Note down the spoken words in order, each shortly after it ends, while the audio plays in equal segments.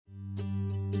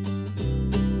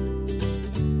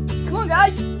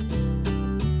guys.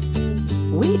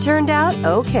 We Turned Out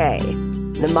Okay.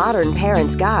 The Modern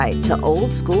Parent's Guide to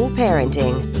Old School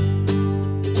Parenting.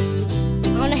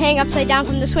 I want to hang upside down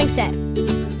from the swing set.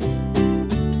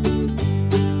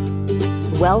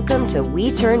 Welcome to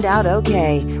We Turned Out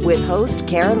Okay with host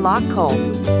Karen Locke-Cole.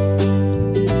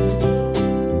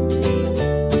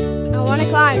 I want to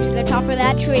climb to the top of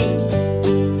that tree.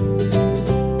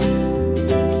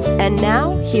 And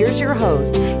now, here's your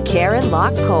host, Karen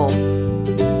Locke-Cole.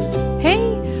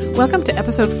 Hey, welcome to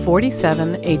episode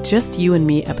 47, a Just You and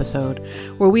Me episode,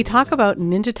 where we talk about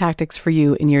ninja tactics for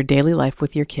you in your daily life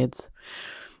with your kids.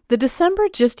 The December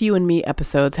Just You and Me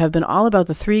episodes have been all about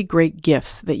the 3 great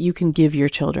gifts that you can give your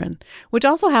children, which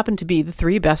also happen to be the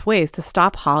 3 best ways to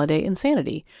stop holiday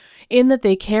insanity, in that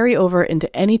they carry over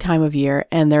into any time of year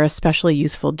and they're especially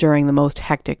useful during the most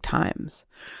hectic times.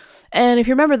 And if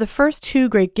you remember, the first 2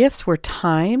 great gifts were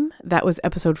time. That was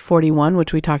episode 41,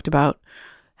 which we talked about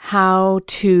how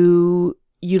to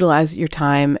utilize your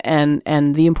time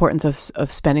and the importance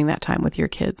of spending that time with your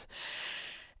kids.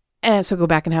 And so go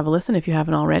back and have a listen if you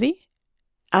haven't already.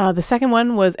 The second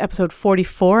one was episode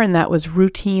 44, and that was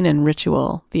routine and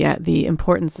ritual, the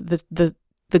importance, the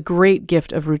great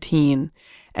gift of routine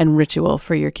and ritual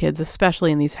for your kids,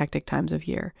 especially in these hectic times of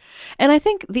year. And I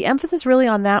think the emphasis really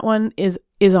on that one is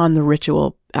on the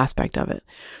ritual aspect of it.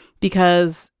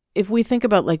 Because if we think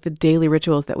about like the daily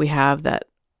rituals that we have that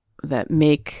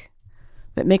make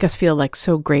us feel like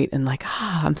so great and like,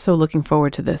 I'm so looking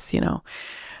forward to this, you know.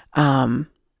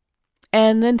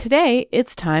 And then today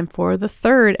it's time for the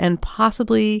third and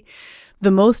possibly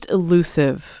the most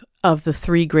elusive of the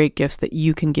 3 great gifts that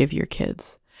you can give your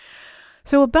kids.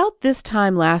 So about this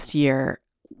time last year,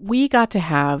 we got to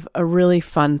have a really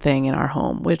fun thing in our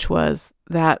home, which was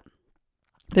that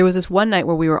there was this one night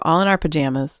where we were all in our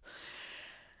pajamas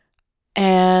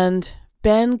and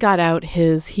Ben got out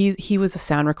he was a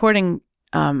sound recording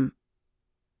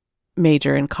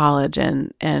major in college,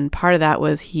 and part of that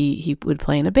was he would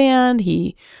play in a band.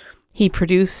 He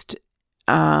produced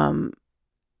in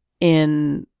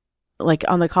like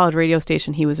on the college radio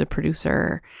station. He was a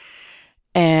producer.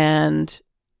 And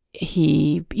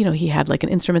he had like an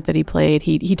instrument that he played.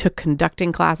 He took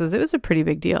conducting classes. It was a pretty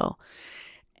big deal.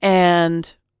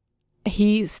 And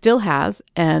he still has,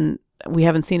 and we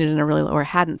haven't seen it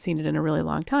hadn't seen it in a really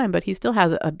long time, but he still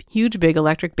has a huge, big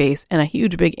electric bass and a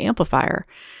huge, big amplifier.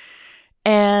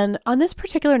 And on this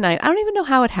particular night, I don't even know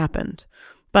how it happened,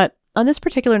 but on this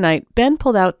particular night, Ben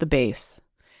pulled out the bass.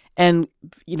 And,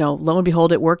 lo and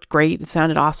behold, it worked great. It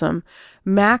sounded awesome.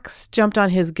 Max jumped on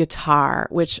his guitar,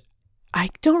 which I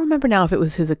don't remember now if it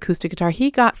was his acoustic guitar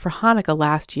he got for Hanukkah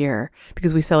last year,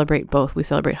 because we celebrate both. We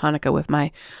celebrate Hanukkah with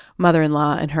my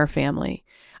mother-in-law and her family.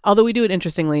 Although we do it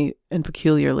interestingly and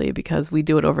peculiarly because we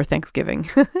do it over Thanksgiving.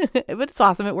 But it's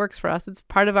awesome. It works for us. It's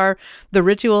part of the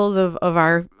rituals of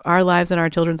our lives and our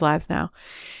children's lives now.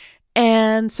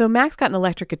 And so Max got an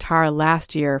electric guitar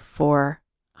last year for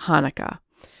Hanukkah.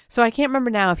 So I can't remember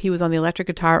now if he was on the electric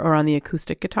guitar or on the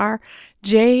acoustic guitar.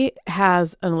 Jay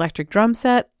has an electric drum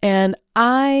set, and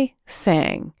I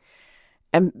sang.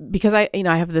 And because I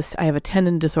have a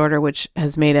tendon disorder, which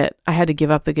has made it, I had to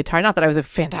give up the guitar. Not that I was a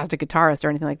fantastic guitarist or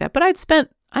anything like that, but I'd spent,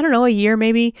 I don't know, a year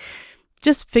maybe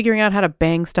just figuring out how to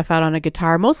bang stuff out on a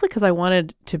guitar, mostly because I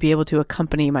wanted to be able to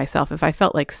accompany myself. If I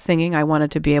felt like singing, I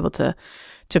wanted to be able to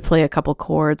play a couple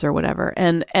chords or whatever.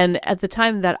 And at the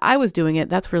time that I was doing it,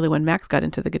 that's really when Max got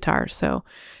into the guitar. So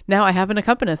now I have an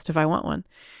accompanist if I want one.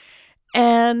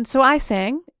 And so I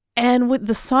sang, and with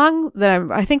the song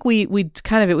that I think we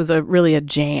kind of, it was really a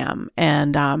jam.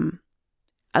 And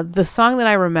the song that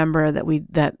I remember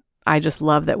that I just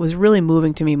love, that was really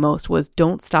moving to me most, was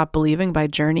Don't Stop Believing by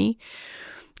Journey.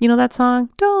 You know that song?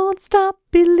 Don't Stop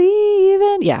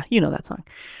Believing. Yeah, you know that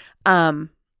song.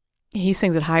 He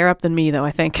sings it higher up than me, though,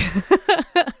 I think.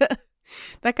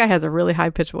 That guy has a really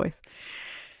high-pitched voice.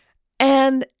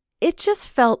 And it just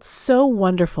felt so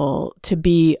wonderful to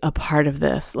be a part of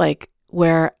this, like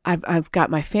where I've got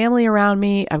my family around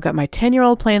me. I've got my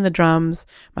 10-year-old playing the drums.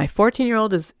 My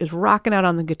 14-year-old is rocking out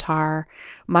on the guitar.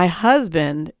 My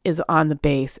husband is on the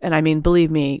bass. And I mean,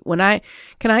 believe me, can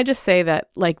I just say that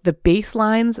like the bass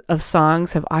lines of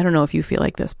songs I don't know if you feel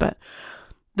like this, but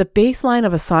the bass line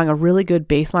of a song, a really good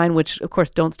bass line, which of course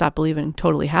Don't Stop Believing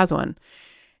totally has one,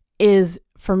 is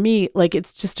for me, like,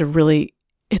 it's just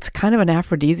it's kind of an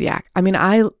aphrodisiac. I mean,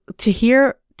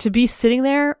 to be sitting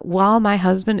there while my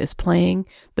husband is playing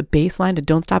the bass line to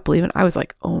Don't Stop Believing, I was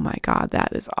like, oh my God, that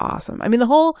is awesome. I mean, the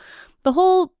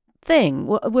whole thing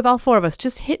with all 4 of us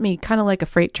just hit me kind of like a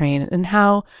freight train, and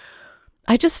how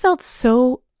I just felt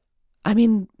so,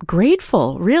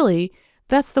 grateful really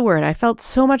that's the word. I felt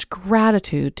so much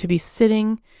gratitude to be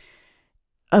sitting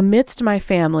amidst my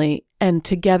family, and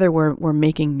together we're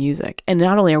making music. And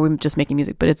not only are we just making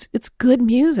music, but it's good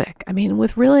music. I mean,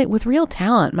 with real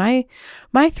talent. My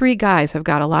three guys have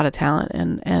got a lot of talent,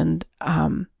 and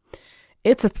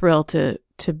it's a thrill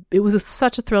it was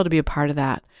such a thrill to be a part of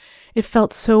that. It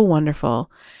felt so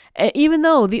wonderful. Even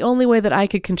though the only way that I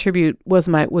could contribute was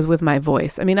with my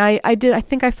voice. I mean, I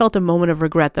think I felt a moment of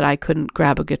regret that I couldn't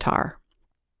grab a guitar,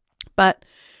 but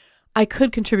I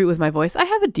could contribute with my voice. I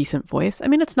have a decent voice. I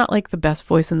mean, it's not like the best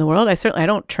voice in the world. I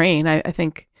don't train. I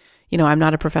think, I'm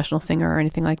not a professional singer or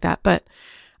anything like that, but,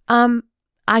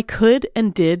 I could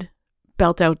and did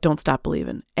belt out Don't Stop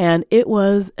Believin', and it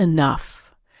was enough.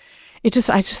 I just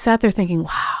sat there thinking,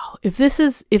 wow, if this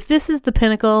is the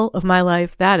pinnacle of my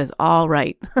life, that is all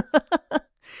right.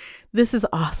 This is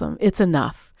awesome. It's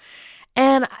enough.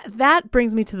 And that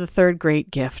brings me to the third great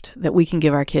gift that we can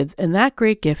give our kids. And that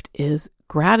great gift is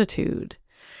gratitude.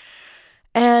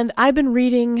 And I've been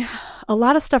reading a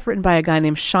lot of stuff written by a guy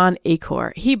named Shawn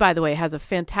Achor. He, by the way, has a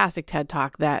fantastic TED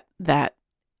Talk that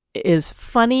is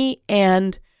funny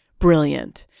and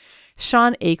brilliant.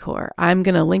 Shawn Achor. I'm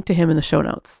going to link to him in the show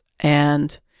notes,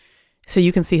 and so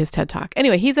you can see his TED Talk.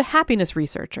 Anyway, he's a happiness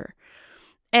researcher.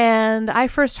 And I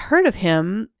first heard of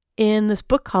him in this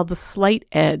book called The Slight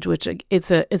Edge, which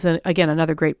it's again,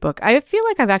 another great book. I feel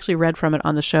like I've actually read from it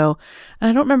on the show, and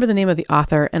I don't remember the name of the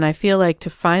author. And I feel like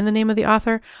to find the name of the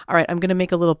author, all right, I'm going to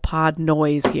make a little pod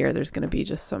noise here. There's going to be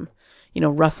just some,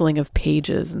 rustling of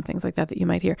pages and things like that you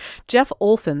might hear. Jeff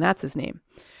Olson, that's his name.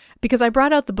 Because I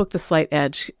brought out the book, The Slight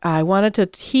Edge, I wanted to,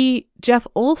 Jeff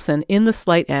Olson in The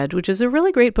Slight Edge, which is a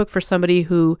really great book for somebody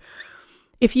who,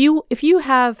 if you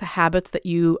have habits that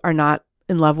you are not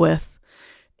in love with,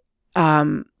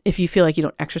 if you feel like you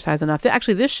don't exercise enough,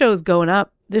 actually this show is going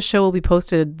up. This show will be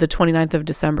posted the 29th of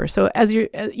December. So as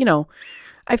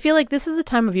I feel like this is a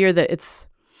time of year that it's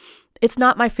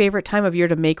not my favorite time of year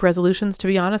to make resolutions, to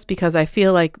be honest, because I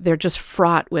feel like they're just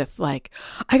fraught with like,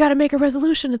 I got to make a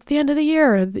resolution. It's the end of the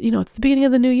year. It's the beginning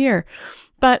of the new year.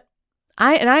 But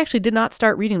I actually did not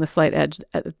start reading The Slight Edge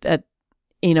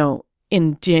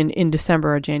in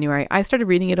December or January. I started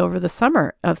reading it over the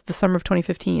summer of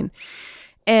 2015.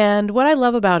 And what I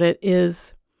love about it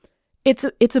is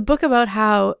it's a book about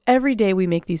how every day we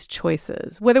make these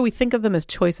choices, whether we think of them as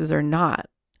choices or not.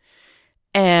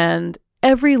 And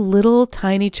every little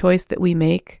tiny choice that we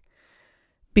make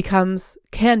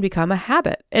can become a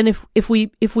habit. And if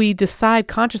we decide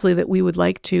consciously that we would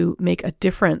like to make a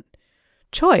different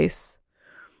choice,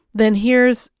 then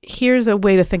here's a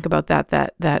way to think about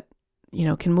that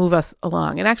can move us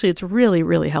along. And actually it's really,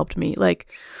 really helped me,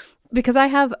 because I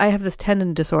have this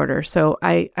tendon disorder. So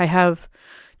I have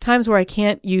times where I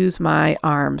can't use my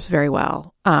arms very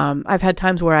well. I've had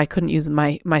times where I couldn't use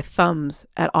my thumbs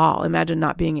at all. Imagine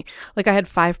not being, I had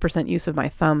 5% use of my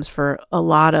thumbs for a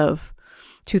lot of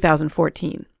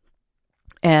 2014.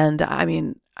 And I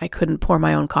mean, I couldn't pour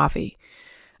my own coffee,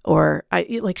 or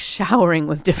showering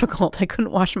was difficult. I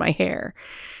couldn't wash my hair.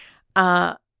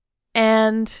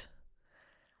 And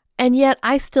yet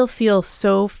I still feel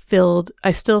so filled.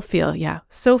 So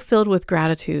filled with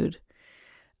gratitude.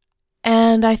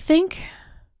 And I think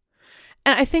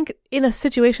in a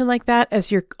situation like that,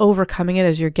 as you're overcoming it,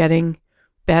 as you're getting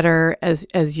better,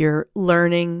 as you're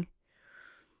learning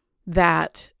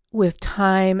that with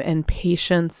time and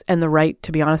patience and the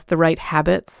right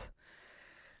habits,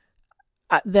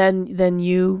 then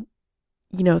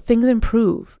things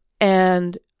improve.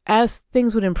 And as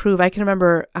things would improve, I can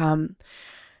remember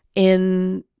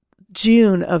in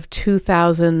June of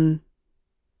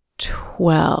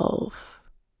 2012,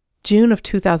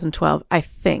 I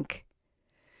think,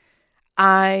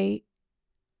 I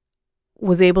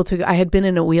had been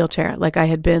in a wheelchair.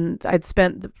 I'd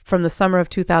spent from the summer of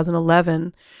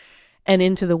 2011 and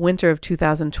into the winter of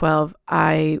 2012,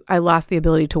 I lost the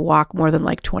ability to walk more than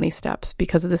 20 steps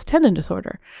because of this tendon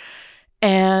disorder.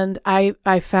 And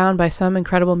I found, by some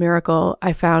incredible miracle,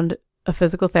 I found a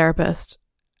physical therapist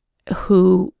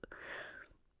who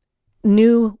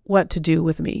knew what to do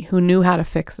with me, who knew how to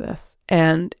fix this,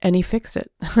 and he fixed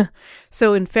it.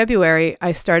 So in February,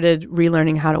 I started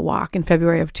relearning how to walk in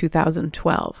February of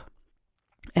 2012.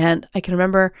 And I can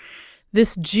remember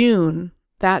that June,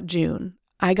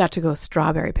 I got to go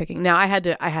strawberry picking. Now I had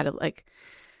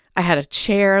a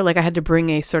chair, I had to bring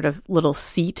a sort of little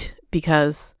seat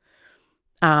because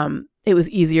it was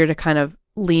easier to kind of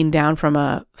lean down from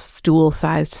a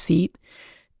stool-sized seat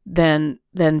than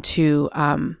to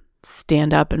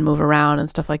stand up and move around and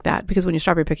stuff like that. Because when you're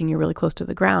strawberry picking, you're really close to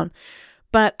the ground.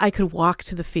 but I could walk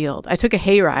to the field. I took a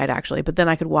hayride actually, but then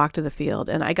I could walk to the field.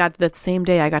 And I got that same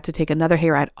day, I got to take another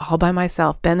hayride all by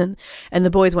myself. Ben and the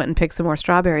boys went and picked some more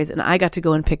strawberries, and I got to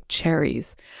go and pick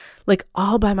cherries, like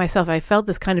all by myself. I felt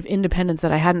this kind of independence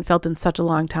that I hadn't felt in such a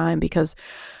long time, because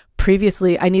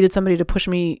previously I needed somebody to push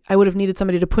me. I would have needed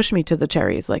somebody to push me to the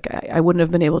cherries. Like I wouldn't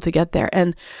have been able to get there.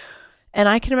 And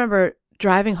I can remember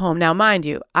driving home. Now, mind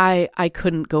you, I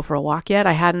couldn't go for a walk yet.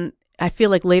 I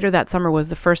feel like later that summer was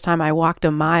the first time I walked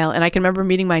a mile. And I can remember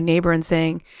meeting my neighbor and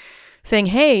saying,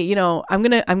 hey, you know, I'm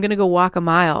going to go walk a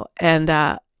mile. And,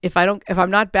 if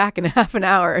I'm not back in half an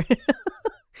hour,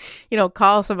 you know,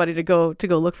 call somebody to go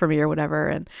look for me or whatever.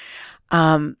 And,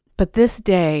 but this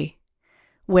day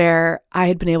where I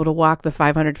had been able to walk the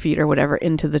 500 feet or whatever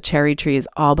into the cherry trees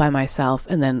all by myself,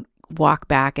 and then walk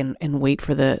back and wait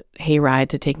for the hayride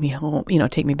to take me home, you know,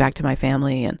 take me back to my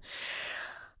family. And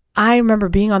I remember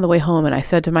being on the way home, and I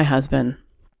said to my husband,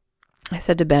 I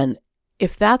said to Ben,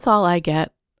 if that's all I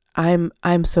get, I'm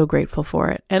so grateful for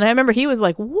it. And I remember he was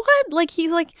like, what? Like,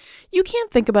 he's like, you can't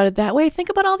think about it that way. Think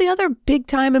about all the other big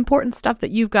time important stuff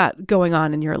that you've got going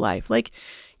on in your life. Like,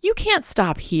 you can't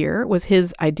stop here, was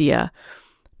his idea.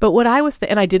 But what I was,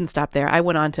 and I didn't stop there. I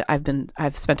went on to,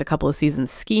 I've spent a couple of seasons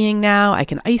skiing now. I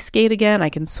can ice skate again. I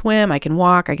can swim. I can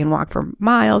walk for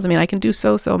miles. I mean, I can do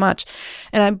so much.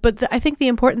 And I think the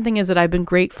important thing is that I've been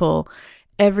grateful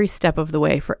every step of the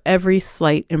way for every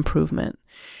slight improvement.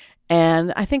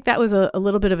 And I think that was a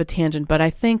little bit of a tangent, but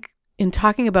I think in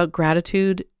talking about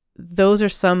gratitude, those are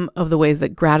some of the ways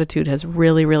that gratitude has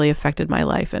really, really affected my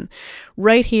life. And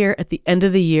right here at the end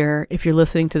of the year, if you're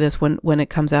listening to this when it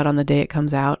comes out on the day it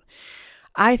comes out,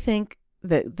 I think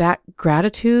that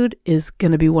gratitude is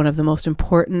going to be one of the most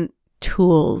important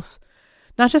tools,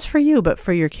 not just for you, but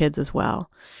for your kids as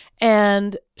well.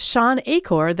 And Shawn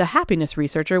Achor, the happiness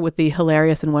researcher with the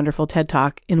hilarious and wonderful TED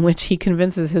Talk, in which he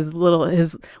convinces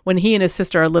when he and his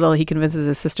sister are little, he convinces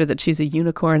his sister that she's a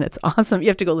unicorn. It's awesome. You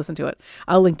have to go listen to it.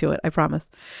 I'll link to it, I promise.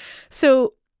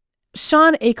 So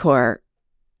Shawn Achor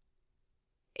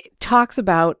talks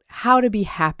about how to be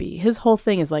happy. His whole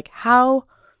thing is like, how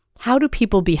do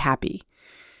people be happy?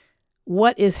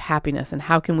 What is happiness, and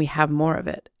how can we have more of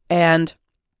it? And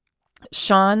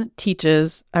Shawn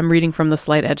teaches, I'm reading from The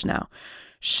Slight Edge now.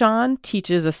 Shawn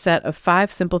teaches a set of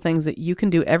 5 simple things that you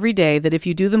can do every day that, if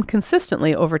you do them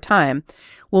consistently over time,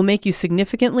 will make you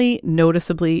significantly,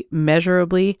 noticeably,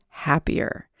 measurably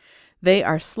happier. They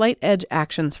are slight edge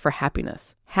actions for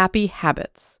happiness, happy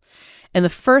habits. And the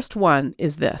first one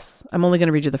is this. I'm only going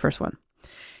to read you the first one.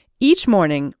 Each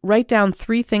morning, write down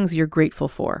 3 things you're grateful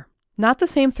for. Not the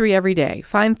same 3 every day.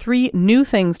 Find 3 new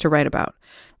things to write about.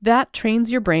 That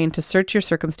trains your brain to search your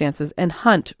circumstances and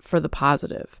hunt for the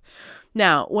positive.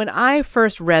 Now, when I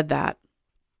first read that,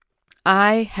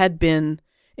 I had been,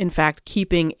 in fact,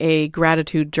 keeping a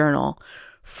gratitude journal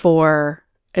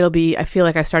I feel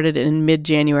like I started in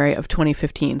mid-January of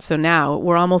 2015. So now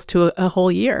we're almost to a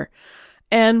whole year.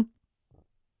 And,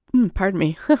 pardon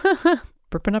me,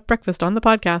 burping up breakfast on the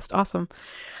podcast. Awesome.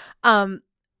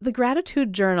 The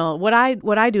gratitude journal, what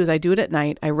I do is I do it at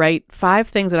night. I write 5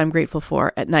 things that I'm grateful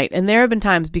for at night. And there have been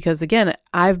times, because again,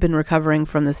 I've been recovering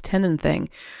from this tendon thing.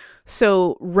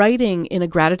 So writing in a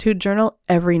gratitude journal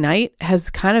every night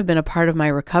has kind of been a part of my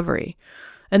recovery.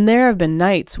 And there have been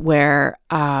nights where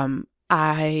I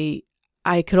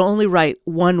could only write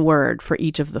 1 word for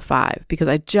each of the 5 because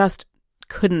I just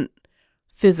couldn't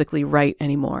physically write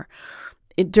anymore.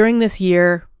 During this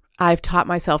year, I've taught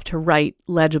myself to write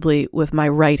legibly with my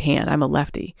right hand. I'm a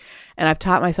lefty, and I've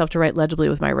taught myself to write legibly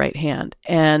with my right hand.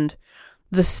 And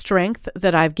the strength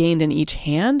that I've gained in each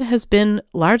hand has been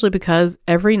largely because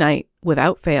every night,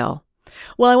 without fail,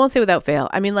 well, I won't say without fail.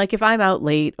 I mean, like if I'm out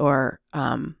late or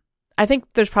I think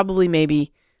there's probably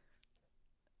maybe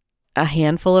a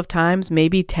handful of times,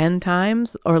 maybe 10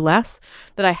 times or less,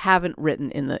 that I haven't written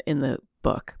in the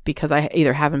book because I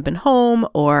either haven't been home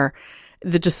or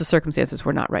the circumstances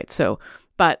were not right. So,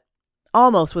 but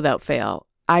almost without fail,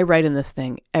 I write in this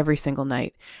thing every single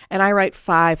night, and I write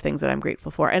 5 things that I'm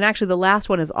grateful for. And actually the last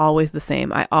one is always the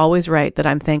same. I always write that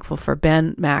I'm thankful for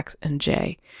Ben, Max, and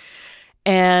Jay.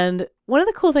 And one of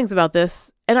the cool things about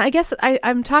this, and I guess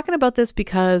I'm talking about this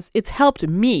because it's helped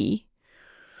me.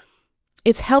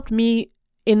 It's helped me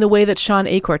in the way that Shawn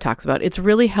Achor talks about. It's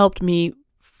really helped me.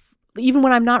 Even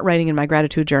when I'm not writing in my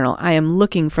gratitude journal, I am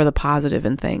looking for the positive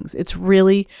in things. It's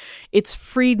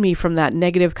freed me from that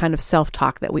negative kind of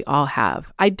self-talk that we all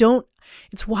have.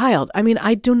 It's wild. I mean,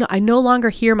 I no longer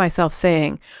hear myself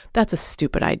saying, that's a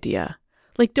stupid idea.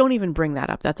 Like, don't even bring that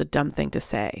up. That's a dumb thing to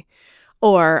say.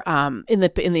 Or in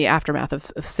the aftermath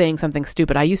of saying something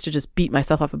stupid, I used to just beat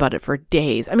myself up about it for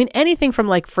days. I mean, anything from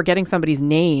like forgetting somebody's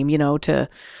name, you know, to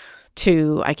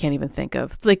I can't even think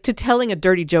of, like, to telling a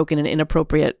dirty joke in an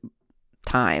inappropriate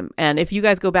time. And if you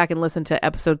guys go back and listen to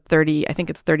episode 30, I think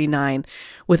it's 39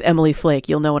 with Emily Flake,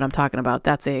 you'll know what I'm talking about.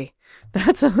 That's a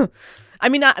I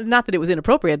mean, not that it was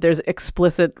inappropriate. There's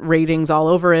explicit ratings all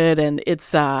over it. And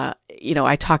it's, you know,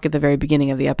 I talk at the very beginning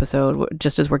of the episode,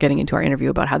 just as we're getting into our interview,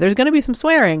 about how there's going to be some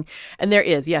swearing. And there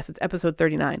is. Yes, it's episode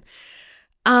 39.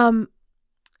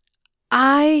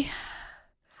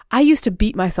 I used to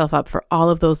beat myself up for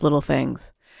all of those little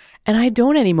things. And I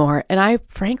don't anymore. And I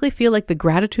frankly feel like the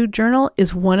gratitude journal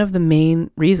is one of the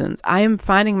main reasons. I am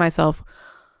finding myself,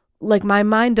 like, my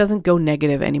mind doesn't go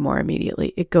negative anymore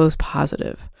immediately. It goes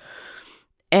positive.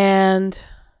 And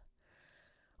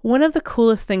one of the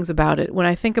coolest things about it, when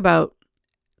I think about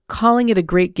calling it a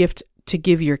great gift to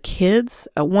give your kids,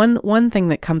 one thing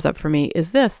that comes up for me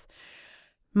is this.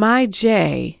 My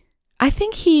Jay, I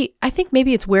think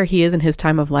maybe it's where he is in his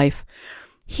time of life.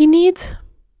 He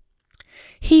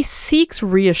seeks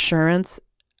reassurance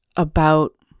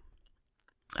about,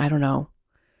 I don't know,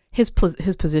 his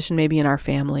position maybe in our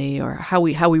family, or how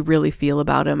we really feel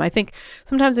about him. I think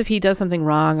sometimes if he does something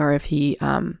wrong, or if he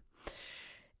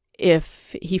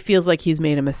feels like he's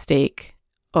made a mistake,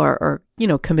 or you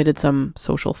know, committed some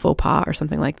social faux pas or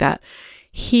something like that,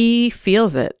 he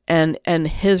feels it, and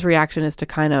his reaction is to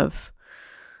kind of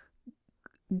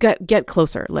get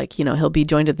closer. Like, you know, he'll be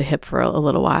joined at the hip for a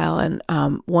little while. And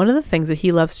one of the things that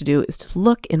he loves to do is to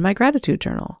look in my gratitude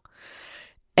journal.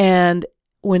 And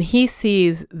when he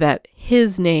sees that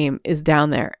his name is down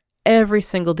there every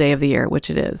single day of the year, which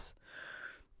it is,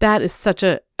 that is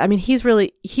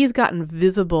he's gotten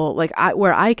visible, like,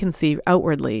 where I can see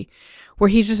outwardly, where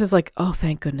he just is like, oh,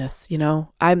 thank goodness, you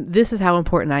know, this is how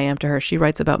important I am to her. She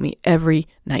writes about me every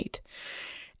night.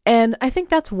 And I think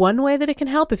that's one way that it can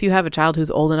help if you have a child who's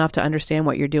old enough to understand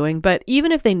what you're doing. But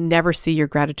even if they never see your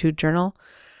gratitude journal,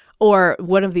 or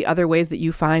one of the other ways that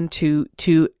you find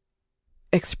to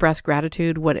express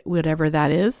gratitude, whatever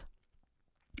that is,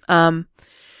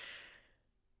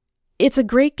 it's a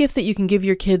great gift that you can give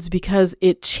your kids, because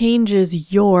it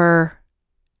changes your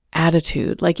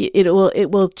attitude. Like, it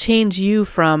will change you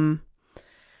from,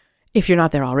 if you're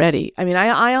not there already. I mean,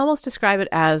 I almost describe it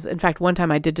as, in fact, one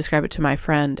time I did describe it to my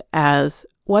friend as,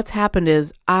 what's happened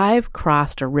is I've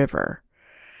crossed a river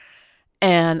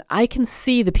and I can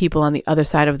see the people on the other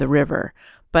side of the river,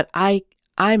 but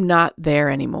I'm not there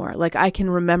anymore. Like, I can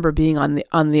remember being on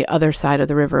the other side of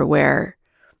the river where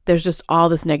there's just all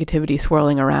this negativity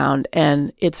swirling around,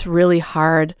 and it's really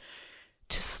hard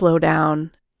to slow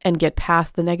down and get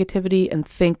past the negativity and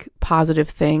think positive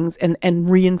things and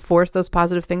reinforce those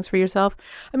positive things for yourself.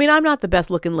 I mean, I'm not the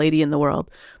best looking lady in the world,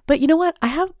 but you know what?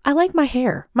 I like my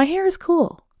hair. My hair is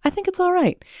cool. I think it's all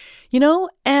right, you know?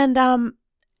 And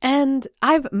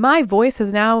my voice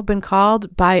has now been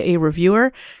called by a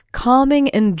reviewer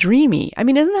calming and dreamy. I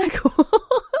mean, isn't that cool?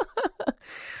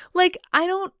 Like, I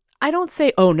don't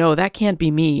say, oh no, that can't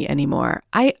be me anymore.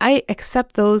 I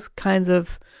accept those kinds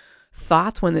of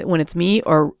thoughts when it's me,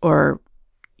 or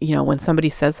you know, when somebody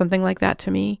says something like that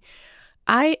to me,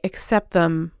 I accept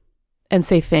them and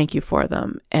say thank you for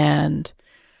them. And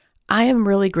I am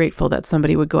really grateful that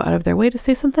somebody would go out of their way to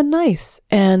say something nice.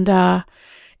 And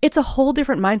it's a whole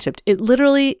different mind shift. It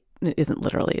isn't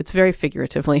literally, it's very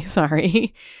figuratively,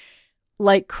 sorry,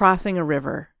 like crossing a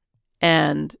river.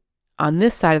 And on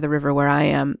this side of the river where I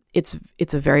am, it's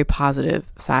a very positive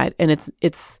side. And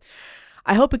it's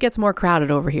I hope it gets more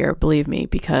crowded over here, believe me,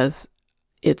 because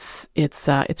it's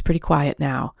pretty quiet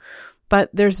now. But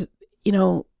there's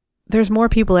more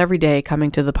people every day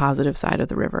coming to the positive side of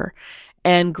the river.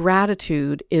 And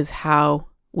gratitude is how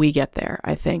we get there,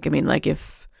 I think. I mean, like,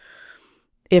 if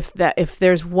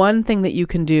there's one thing that you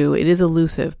can do, it is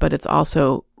elusive, but it's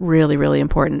also really, really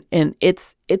important. And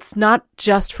it's not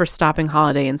just for stopping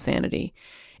holiday insanity.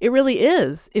 It really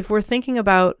is. If we're thinking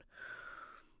about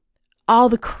all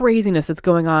the craziness that's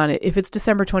going on, if it's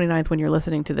December 29th when you're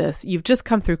listening to this, you've just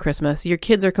come through Christmas, your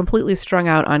kids are completely strung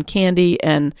out on candy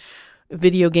and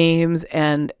video games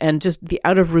and just the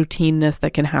out of routineness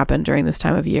that can happen during this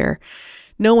time of year.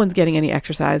 No one's getting any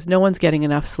exercise. No one's getting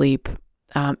enough sleep.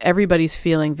 Everybody's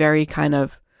feeling very kind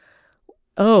of,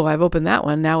 oh, I've opened that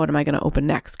one. Now what am I going to open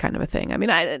next, kind of a thing. I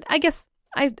mean, I guess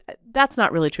that's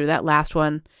not really true. That last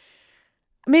one,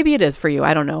 maybe it is for you.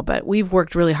 I don't know. But we've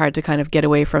worked really hard to kind of get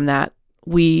away from that.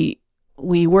 We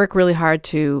work really hard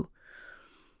to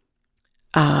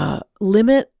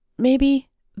limit maybe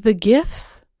the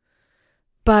gifts,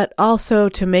 but also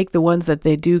to make the ones that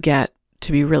they do get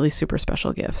to be really super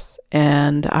special gifts.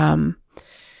 And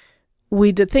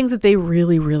we did things that they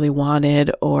really, really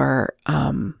wanted, or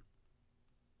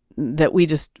that we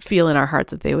just feel in our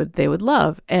hearts that they would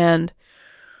love. And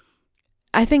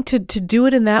I think to do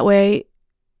it in that way,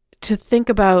 to think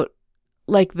about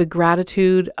like the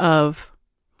gratitude of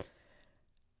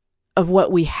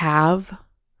what we have,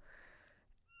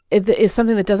 is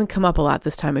something that doesn't come up a lot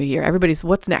this time of year. Everybody's,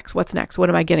 what's next? What's next? What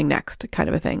am I getting next? Kind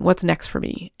of a thing. What's next for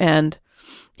me? And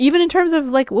even in terms of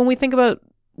like when we think about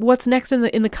what's next in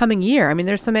the coming year, I mean,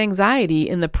 there's some anxiety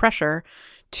in the pressure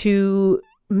to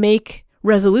make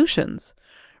resolutions,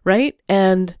 right?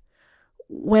 And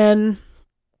when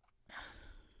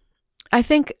I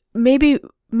think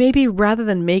maybe rather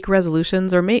than make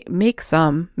resolutions, or make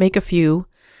a few,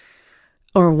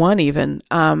 or one even,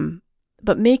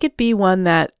 but make it be one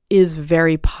that is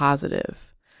very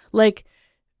positive. Like,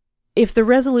 if the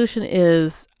resolution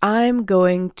is, I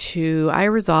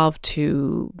resolve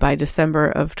to, by December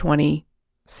of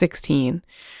 2016,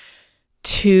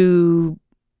 to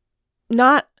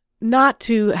not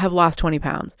to have lost 20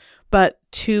 pounds, but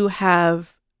to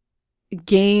have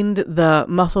gained the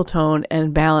muscle tone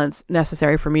and balance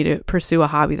necessary for me to pursue a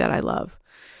hobby that I love.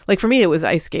 Like for me, it was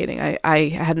ice skating. I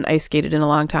hadn't ice skated in a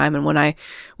long time. And when I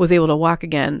was able to walk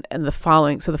again, and the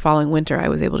following winter, I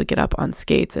was able to get up on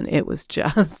skates, and it was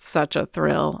just such a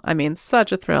thrill. I mean,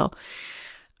 such a thrill.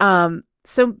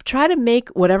 So try to make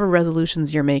whatever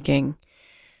resolutions you're making,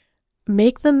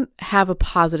 make them have a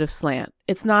positive slant.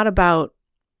 It's not about,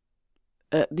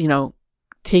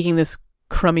 taking this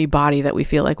crummy body that we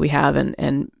feel like we have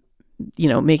and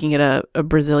making it a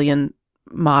Brazilian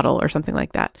model or something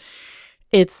like that.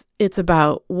 It's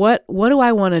about what do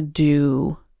I want to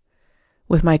do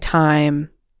with my time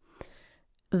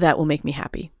that will make me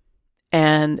happy?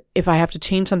 And if I have to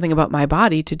change something about my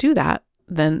body to do that,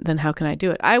 then how can I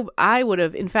do it? I would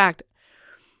have, in fact,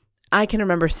 I can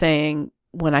remember saying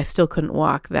when I still couldn't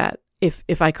walk that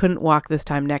if I couldn't walk this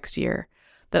time next year,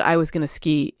 that I was going to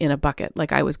ski in a bucket.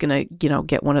 Like I was going to,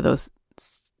 get one of those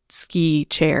ski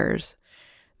chairs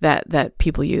that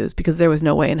people use, because there was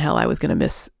no way in hell I was going to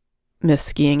miss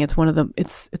skiing. It's one of them.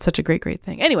 It's such a great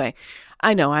thing. Anyway,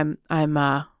 I know I'm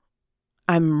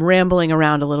rambling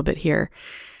around a little bit here.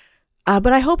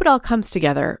 But I hope it all comes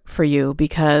together for you,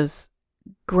 because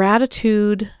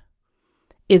gratitude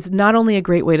is not only a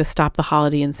great way to stop the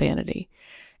holiday insanity,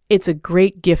 it's a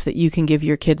great gift that you can give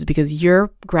your kids, because your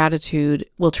gratitude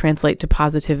will translate to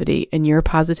positivity, and your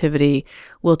positivity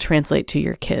will translate to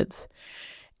your kids.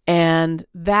 And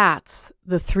that's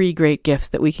the three great gifts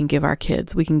that we can give our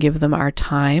kids. We can give them our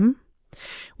time.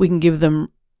 We can give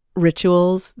them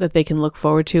rituals that they can look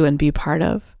forward to and be part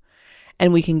of.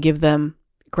 And we can give them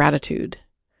gratitude.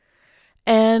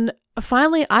 And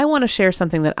finally, I want to share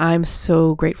something that I'm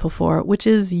so grateful for, which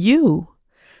is you.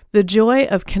 The joy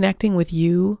of connecting with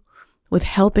you, with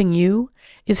helping you,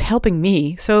 is helping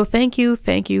me. So thank you,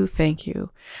 thank you, thank you.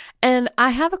 And I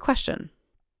have a question.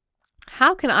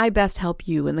 How can I best help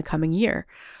you in the coming year?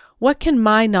 What can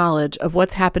my knowledge of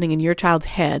what's happening in your child's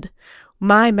head,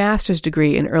 my master's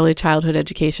degree in early childhood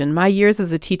education, my years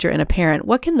as a teacher and a parent,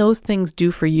 what can those things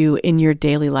do for you in your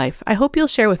daily life? I hope you'll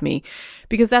share with me,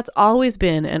 because that's always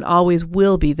been and always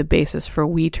will be the basis for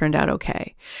We Turned Out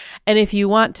Okay. And if you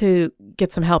want to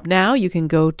get some help now, you can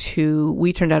go to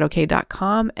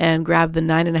WeTurnedOutOK.com and grab the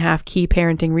 9.5 key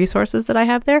parenting resources that I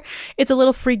have there. It's a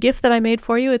little free gift that I made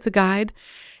for you. It's a guide.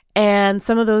 And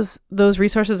some of those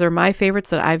resources are my favorites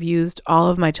that I've used all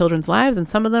of my children's lives. And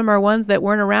some of them are ones that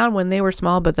weren't around when they were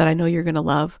small, but that I know you're going to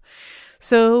love.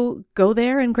 So go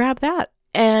there and grab that.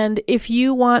 And if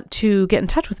you want to get in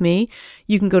touch with me,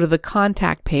 you can go to the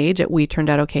contact page at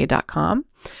WeTurnedOutOK.com.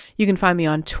 You can find me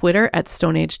on Twitter at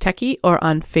Stone Age Techie, or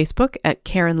on Facebook at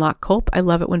Karen Locke Culp. I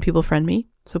love it when people friend me,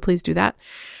 so please do that.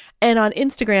 And on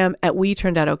Instagram at We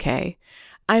Turned Out Okay.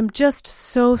 I'm just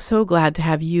so, so glad to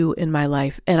have you in my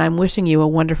life, and I'm wishing you a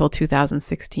wonderful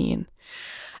 2016.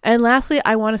 And lastly,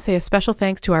 I want to say a special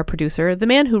thanks to our producer, the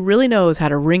man who really knows how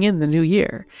to ring in the new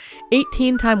year,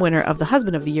 18-time winner of the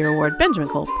Husband of the Year Award, Benjamin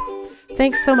Culp.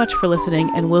 Thanks so much for listening,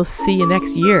 and we'll see you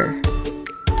next year.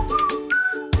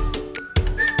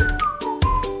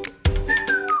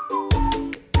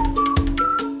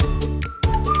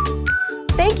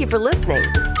 Thank you for listening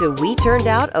to We Turned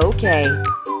Out Okay.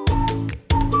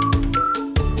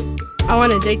 I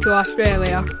want to dig to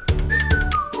Australia.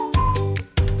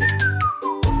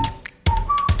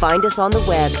 Find us on the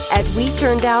web at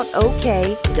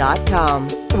WeTurnedOutOK.com,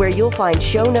 where you'll find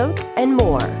show notes and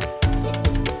more.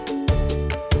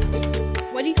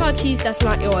 What do you call cheese that's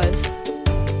not yours?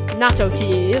 Nacho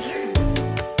cheese.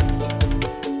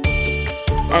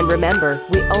 And remember,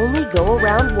 we only go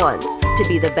around once. To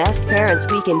be the best parents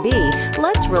we can be,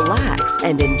 let's relax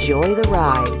and enjoy the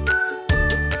ride.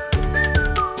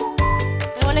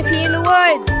 I want to pee in the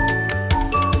woods.